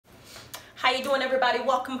How you doing, everybody?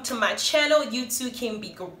 Welcome to my channel. You too can be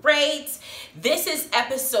great. This is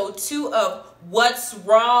episode 2 of What's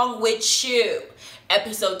Wrong With You.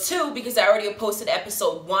 Episode 2 because I already posted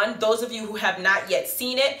episode 1. Those of you who have not yet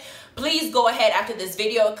seen it, please go ahead after this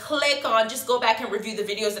video, just go back and review the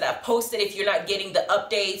videos that I've posted if you're not getting the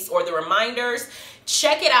updates or the reminders.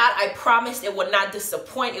 Check it out. I promise it will not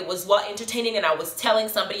disappoint. It was well entertaining and I was telling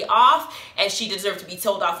somebody off and she deserved to be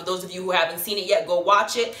told off. For those of you who haven't seen it yet, go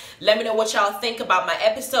watch it. Let me know what y'all think about my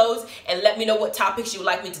episodes and let me know what topics you would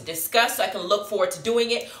like me to discuss so I can look forward to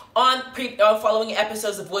doing it on following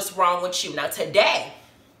episodes of What's Wrong With You. Now today,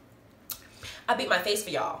 I beat my face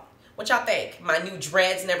for y'all. What y'all think? My new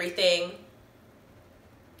dreads and everything.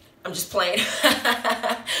 I'm just playing.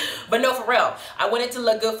 But no, for real. I want it to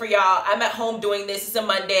look good for y'all. I'm at home doing this. It's a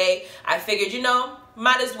Monday. I figured, you know,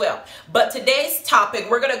 might as well. But today's topic,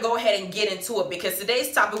 we're going to go ahead and get into it because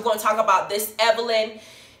today's topic, we're going to talk about this Evelyn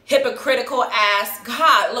hypocritical ass,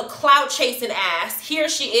 God, look, cloud chasing ass. Here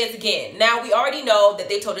she is again. Now, we already know that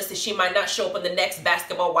they told us that she might not show up on the next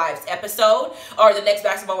Basketball Wives episode or the next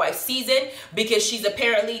Basketball Wives season because she's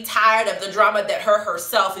apparently tired of the drama that her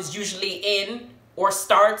herself is usually in or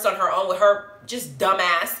starts on her own with her just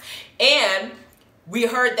dumbass. And we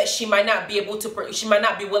heard that she might not be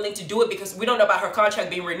willing to do it because we don't know about her contract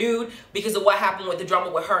being renewed because of what happened with the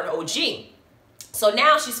drama with her and OG. So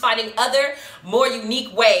now she's finding other, more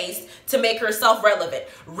unique ways to make herself relevant.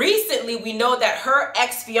 Recently, we know that her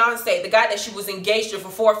ex-fiancé, the guy that she was engaged to for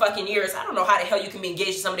 4 fucking years, I don't know how the hell you can be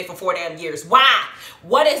engaged to somebody for 4 damn years. Why?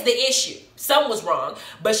 What is the issue? Something was wrong,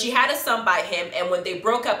 but she had a son by him, and when they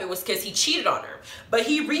broke up, it was because he cheated on her. But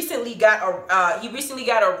he recently got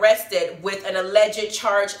arrested with an alleged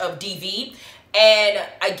charge of DV. And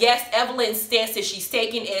I guess Evelyn's stance that she's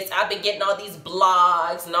taking is, I've been getting all these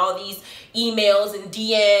blogs and all these emails and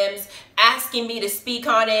DMs asking me to speak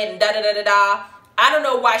on it and da-da-da-da-da. I don't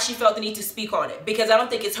know why she felt the need to speak on it because I don't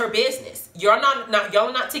think it's her business. Y'all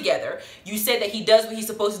not together. You said that he does what he's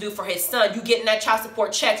supposed to do for his son. You getting that child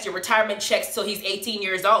support checks, your retirement checks till he's 18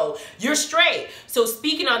 years old. You're straight. So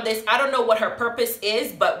speaking on this, I don't know what her purpose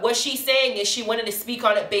is, but what she's saying is she wanted to speak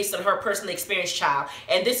on it based on her personal experience, child.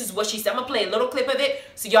 And this is what she said. I'm going to play a little clip of it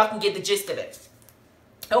so y'all can get the gist of it.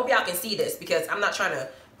 I hope y'all can see this because I'm not trying to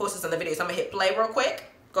post this on the video. So I'm going to hit play real quick.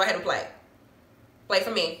 Go ahead and play. Play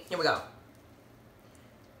for me. Here we go.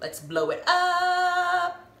 Let's blow it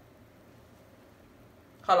up.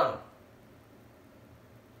 Hold on.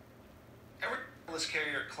 Every wireless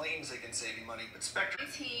carrier claims they can save you money, but Spectrum...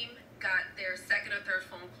 My team got their second or third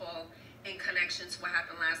phone call in connection to what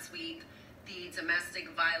happened last week, the domestic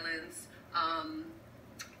violence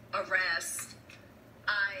arrest.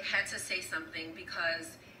 I had to say something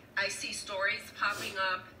because I see stories popping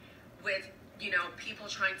up with, you know, people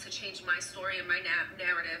trying to change my story and my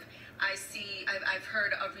narrative. I've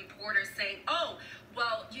heard of reporters saying, oh,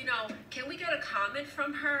 well, you know, can we get a comment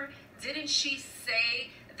from her? Didn't she say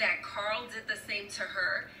that Carl did the same to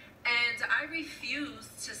her? And I refuse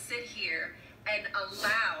to sit here and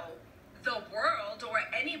allow the world or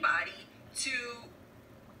anybody to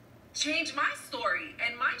change my story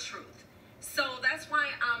and my truth. So that's why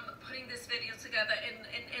I'm putting this video together.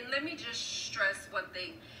 And let me just stress one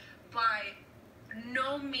thing. By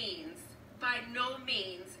no means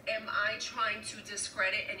am I trying to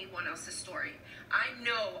discredit anyone else's story. I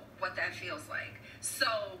know what that feels like. So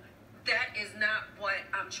that is not what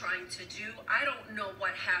I'm trying to do. I don't know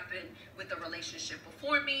what happened with the relationship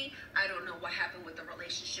before me. I don't know what happened with the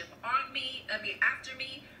relationship after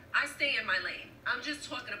me. I stay in my lane. I'm just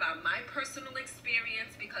talking about my personal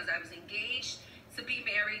experience because I was engaged to be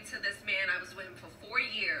married to this man. I was with him for 4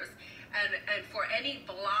 years. And for any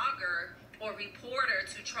blogger or reporter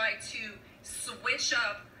to try to switch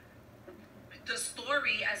up the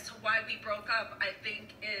story as to why we broke up, I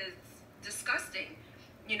think is disgusting,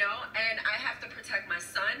 you know, and I have to protect my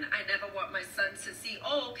son. I never want my son to see,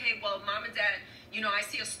 oh, okay, well, mom and dad, you know, I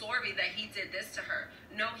see a story that he did this to her.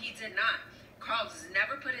 No, he did not. Carl has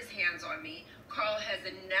never put his hands on me. Carl has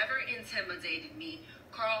never intimidated me.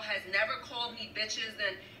 Carl has never called me bitches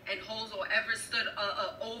and hoes or ever stood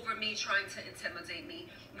over me trying to intimidate me.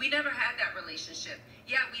 We never had that relationship.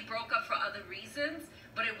 Yeah, we broke up for other reasons,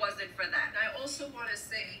 but it wasn't for that. And I also want to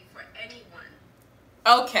say for anyone.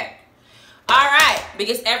 Okay. All right.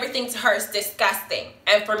 Because everything to her is disgusting.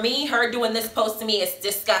 And for me, her doing this post to me is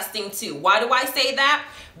disgusting too. Why do I say that?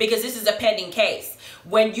 because this is a pending case.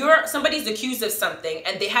 When somebody's accused of something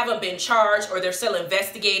and they haven't been charged or they're still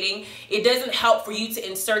investigating, it doesn't help for you to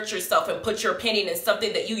insert yourself and put your opinion in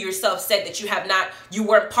something that you yourself said that you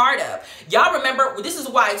weren't part of. Y'all remember, this is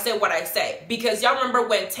why I say what I say, because y'all remember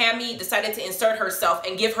when Tammy decided to insert herself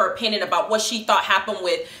and give her opinion about what she thought happened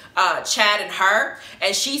with Chad and her,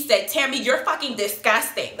 and she said, Tammy, you're fucking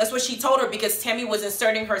disgusting. That's what she told her, because Tammy was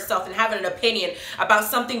inserting herself and having an opinion about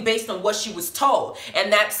something based on what she was told. And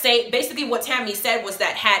basically what Tammy said was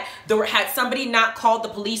that had somebody not called the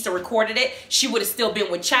police or recorded it, she would have still been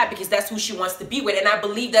with Chad, because that's who she wants to be with. And I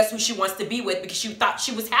believe that's who she wants to be with, because she thought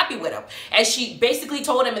she was happy with him. And she basically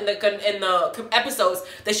told him in the episodes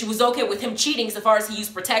that she was okay with him cheating so far as he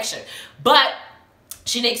used protection. But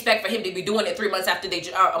she didn't expect for him to be doing it 3 months after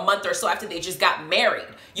a month or so after they just got married,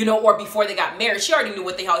 or before they got married. She already knew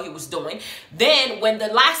what the hell he was doing. Then when the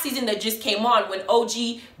last season that just came on, when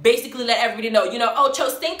OG basically let everybody know, Ocho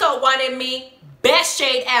Cinco wanted me. Best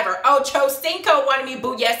shade ever. Ocho Cinco wanted me,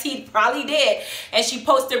 boo. Yes, he probably did. And she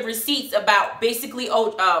posted receipts about basically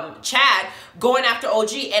Chad going after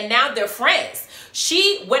OG, and now they're friends.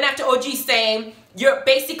 She went after OG saying, you're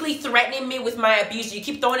basically threatening me with my abuse. You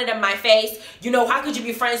keep throwing it in my face. How could you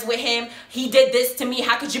be friends with him? He did this to me.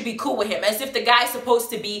 How could you be cool with him? As if the guy's supposed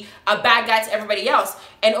to be a bad guy to everybody else.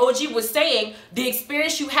 And OG was saying, the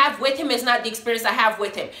experience you have with him is not the experience I have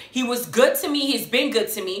with him. He was good to me. He's been good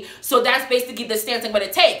to me. So that's basically the stance I'm going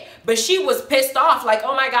to take. But she was pissed off, like,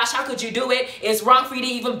 oh my gosh, how could you do it? It's wrong for you to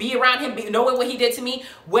even be around him, knowing what he did to me.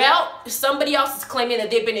 Well, somebody else is claiming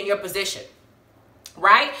that they've been in your position.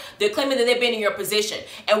 Right? They're claiming that they've been in your position.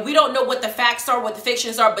 And we don't know what the facts are, what the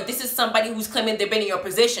fictions are, but this is somebody who's claiming they've been in your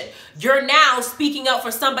position. You're now speaking up for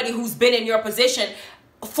somebody who's been in your position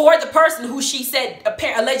for the person who she said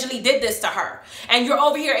allegedly did this to her. And you're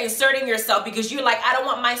over here inserting yourself because you're like, I don't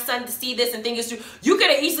want my son to see this and think it's true. You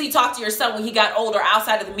could have easily talked to your son when he got older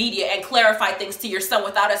outside of the media and clarified things to your son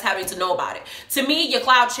without us having to know about it. To me, you're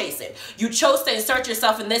cloud chasing. You chose to insert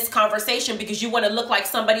yourself in this conversation because you want to look like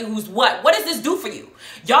somebody who's what? What does this do for you?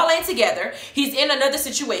 Y'all ain't together. He's in another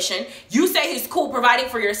situation. You say he's cool providing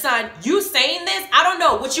for your son. You saying this? I don't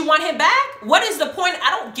know. Would you want him back? What is the point?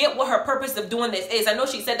 I don't get what her purpose of doing this is. I know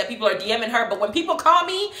she said that people are DMing her, but when people call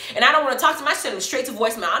me and I don't want to talk to them, I send them straight to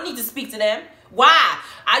voicemail. I need to speak to them. Why?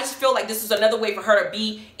 I just feel like this is another way for her to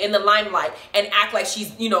be in the limelight and act like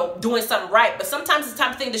she's, doing something right. But sometimes the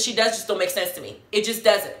type of thing that she does just don't make sense to me. It just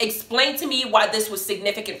doesn't. Explain to me why this was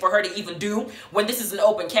significant for her to even do when this is an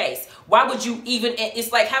open case. Why would you even,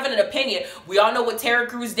 it's like having an opinion. We all know what Terry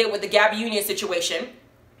Crews did with the Gabby Union situation.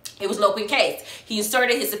 It was an open case. He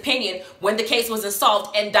inserted his opinion when the case wasn't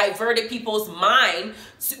solved and diverted people's mind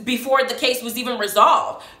before the case was even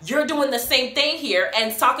resolved. You're doing the same thing here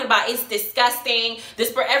and talking about it's disgusting.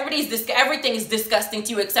 Everything is disgusting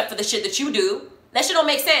to you except for the shit that you do. That shit don't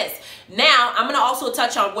make sense. Now, I'm going to also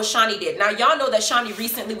touch on what Shani did. Now, y'all know that Shani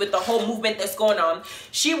recently, with the whole movement that's going on,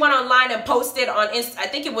 she went online and posted on, I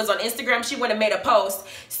think it was on Instagram, she went and made a post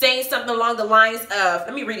saying something along the lines of,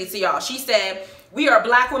 let me read it to y'all. She said, we are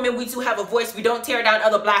black women. We too have a voice. We don't tear down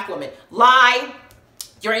other black women. Lie.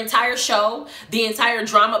 Your entire show, the entire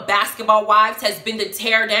drama, Basketball Wives, has been to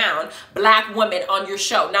tear down black women on your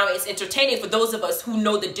show. Now, it's entertaining for those of us who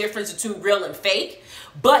know the difference between real and fake,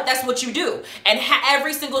 but that's what you do. And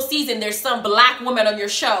every single season, there's some black woman on your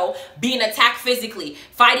show being attacked physically,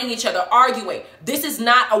 fighting each other, arguing. This is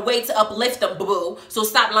not a way to uplift them, boo-boo, so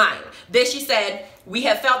stop lying. Then she said, we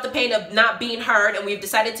have felt the pain of not being heard, and we've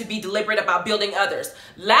decided to be deliberate about building others.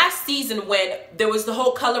 Last season, when there was the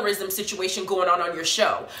whole colorism situation going on your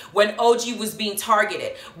show, when OG was being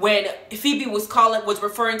targeted, when Phoebe was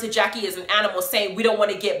referring to Jackie as an animal, saying we don't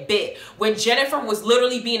want to get bit, when Jennifer was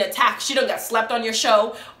literally being attacked, she done got slapped on your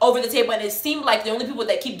show over the table, and it seemed like the only people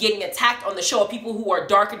that keep getting attacked on the show are people who are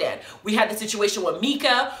darker than. We had the situation with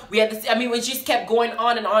Mika. We had this. I mean, it just kept going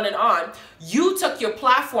on and on and on. You took your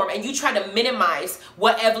platform and you tried to minimize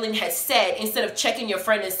what Evelyn has said instead of checking your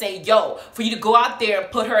friend and saying, yo, for you to go out there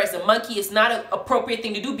and put her as a monkey is not an appropriate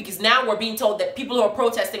thing to do, because now we're being told that people who are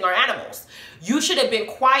protesting are animals. You should have been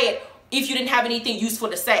quiet if you didn't have anything useful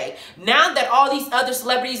to say. Now that all these other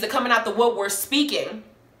celebrities that are coming out the woodwork speaking,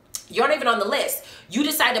 you're not even on the list. You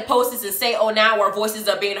decide to post this and say, oh, now our voices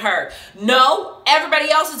are being heard. No, everybody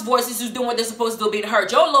else's voices who's doing what they're supposed to do being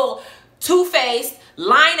heard. Your little two-faced,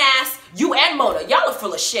 lying ass, you and Mona, y'all are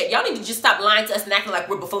full of shit. Y'all need to just stop lying to us and acting like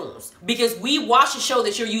we're buffoons, because we watch a show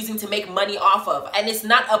that you're using to make money off of, and it's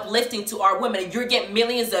not uplifting to our women, and you're getting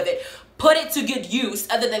millions of it. Put it to good use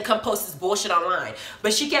other than come post this bullshit online.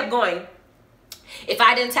 But she kept going. If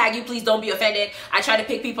I didn't tag you, please don't be offended. I try to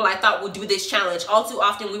pick people I thought would do this challenge. All too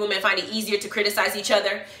often, we women find it easier to criticize each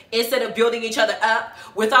other instead of building each other up.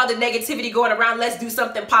 With all the negativity going around, let's do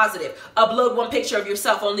something positive. Upload one picture of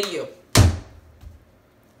yourself, only you.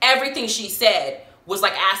 Everything she said was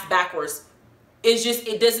like ass backwards. It's just,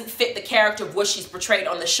 it doesn't fit the character of what she's portrayed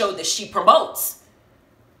on the show that she promotes.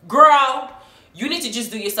 Girl, you need to just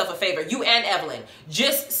do yourself a favor. You and Evelyn,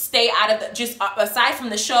 just stay out of the, just aside from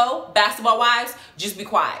the show, Basketball Wives, just be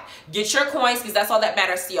quiet. Get your coins, because that's all that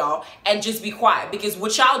matters to y'all, and just be quiet. Because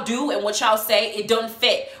what y'all do and what y'all say, it don't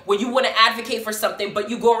fit. When you want to advocate for something, but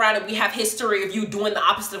you go around and we have history of you doing the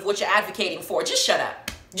opposite of what you're advocating for. Just shut up.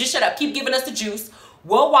 Just shut up. Keep giving us the juice.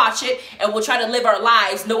 We'll watch it, and we'll try to live our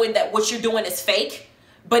lives knowing that what you're doing is fake,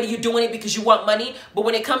 but you're doing it because you want money. But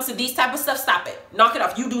when it comes to these type of stuff, stop it. Knock it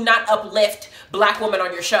off. You do not uplift black women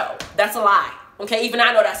on your show. That's a lie. Okay? Even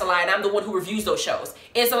I know that's a lie, and I'm the one who reviews those shows.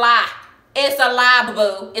 It's a lie. It's a lie,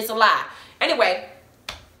 boo-boo. It's a lie. Anyway,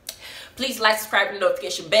 please like, subscribe, and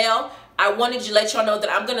notification bell. I wanted to let y'all know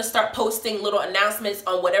that I'm going to start posting little announcements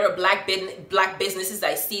on whatever black businesses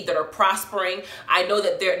I see that are prospering. I know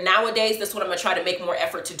that nowadays, that's what I'm going to try to make more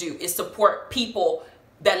effort to do, is support people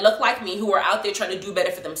that look like me who are out there trying to do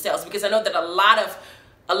better for themselves. Because I know that a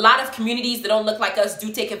lot of communities that don't look like us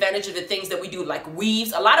do take advantage of the things that we do, like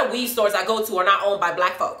weaves. A lot of weave stores I go to are not owned by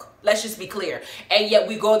black folk. Let's just be clear. And yet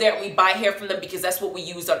we go there and we buy hair from them because that's what we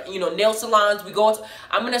use on, nail salons.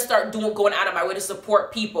 I'm going to start going out of my way to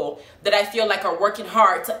support people that I feel like are working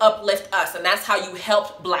hard to uplift us. And that's how you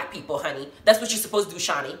help black people, honey. That's what you're supposed to do,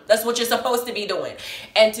 Shani. That's what you're supposed to be doing.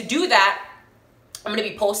 And to do that, I'm going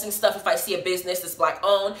to be posting stuff if I see a business that's black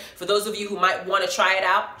owned. For those of you who might want to try it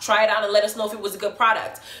out and let us know if it was a good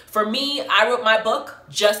product. For me, I wrote my book,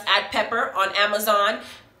 Just Add Pepper, on Amazon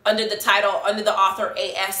under the author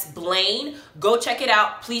A.S. Blaine. Go check it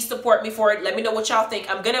out. Please support me for it. Let me know what y'all think.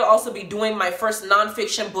 I'm going to also be doing my first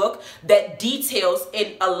nonfiction book that details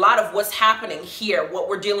in a lot of what's happening here, what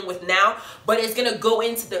we're dealing with now. But it's going to go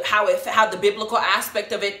into how the biblical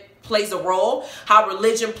aspect of it plays a role, how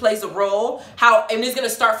religion plays a role, and it's going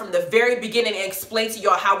to start from the very beginning and explain to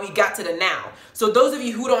y'all how we got to the now. So those of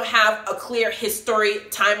you who don't have a clear history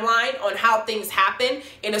timeline on how things happen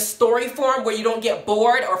in a story form where you don't get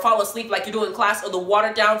bored or fall asleep like you do in class, or the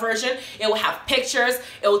watered down version, it will have pictures.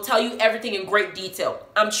 It will tell you everything in great detail.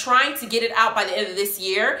 I'm trying to get it out by the end of this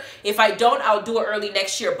year. If I don't, I'll do it early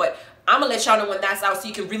next year, but I'm going to let y'all know when that's out so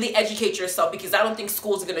you can really educate yourself, because I don't think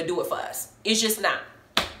schools are going to do it for us. It's just not.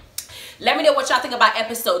 Let me know what y'all think about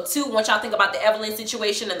episode 2, what y'all think about the Evelyn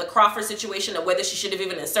situation and the Crawford situation, and whether she should have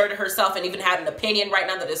even inserted herself and even had an opinion right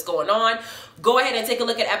now that is going on. Go ahead and take a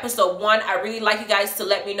look at episode 1. I really like you guys to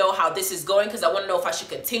let me know how this is going, because I want to know if I should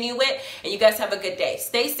continue it. And you guys have a good day.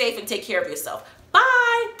 Stay safe and take care of yourself.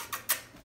 Bye.